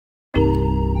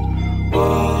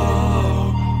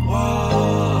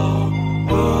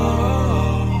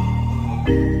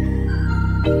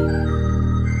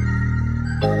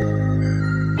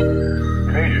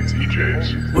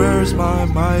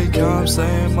my mic, yeah, I'm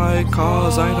saying my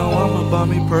cause. I know I'm a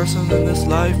bummy person in this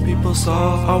life people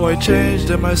saw. How I changed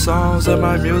in my songs and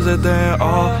my music, then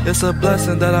all. It's a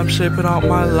blessing that I'm shaping out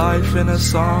my life in a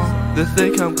song. They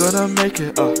think I'm gonna make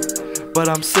it, but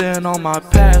I'm sitting on my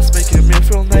past, making me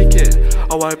feel naked.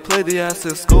 Oh, I played the ass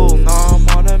in school, now I'm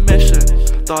on a mission.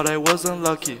 Thought I wasn't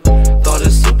lucky, thought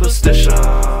it's superstition.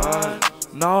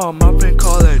 Now I'm up in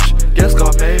college, guess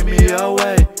God made me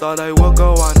away. Thought I would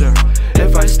go under,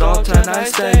 if I stopped and I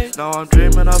stay. Now I'm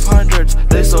dreaming of hundreds,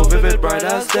 they so vivid, bright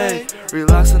as day.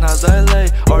 Relaxing as I lay,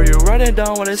 are you writing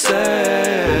down what I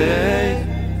say?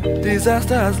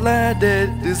 Disaster has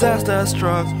landed, disaster has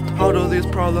struck. How do these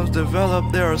problems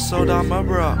develop? They are so damn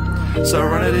abrupt.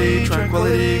 Serenity,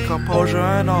 tranquility, composure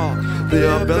and all.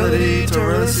 The ability to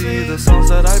really see the songs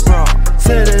that I brought.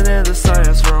 Sitting in the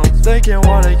science room, thinking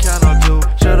what I cannot do.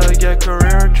 Should I get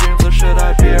career dreams or should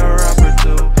I be a rapper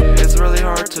too? It's really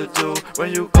hard to do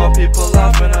when you call people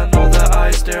laughing and know that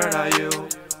I staring at you.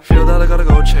 Feel that I gotta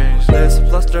go change this,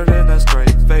 flustered in a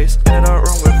straight face. In a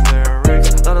room with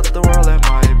lyrics, light up the world at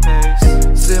my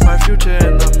pace. See my future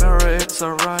in the mirror, it's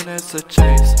a run, it's a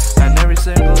chase. And every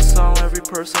single song, every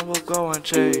person will go and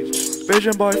change.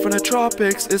 Vision boy from the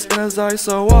tropics, it's in his eyes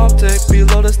so optic.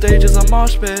 Below the stage is a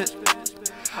mosh pit.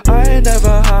 I ain't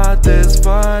never had this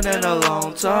fun in a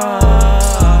long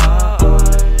time.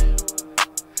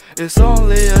 It's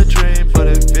only a dream, but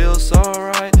it feels so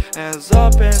right. Hands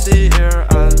up in the air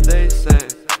as they say,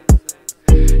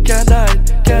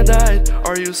 Candied,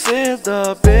 are you seeing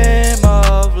the beam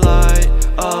of light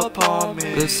upon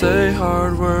me? They say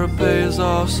hard work pays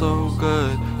off so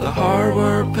good. The hard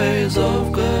work pays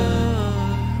off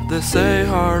good. They say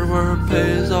hard work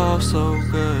pays off so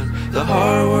good. The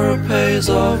hard work pays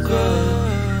off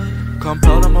good.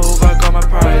 Compelled to move, I got my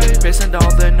pride. Facing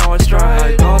down, they know it's dry.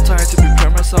 I got time to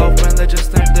prepare myself when they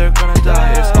just think they're gonna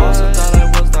die. It's awesome that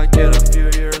I was that kid a few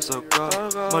years ago.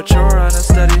 Mature and a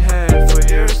steady head for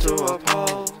years to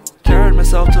uphold. Carried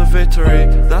myself to victory,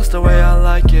 that's the way I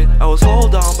like it. I was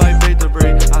held down by big debris,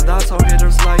 and that's how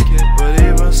haters like it. But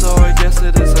even so, I guess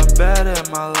it is embedded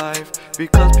in my life.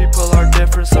 Because people are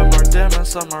different, some are dim and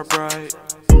some are bright.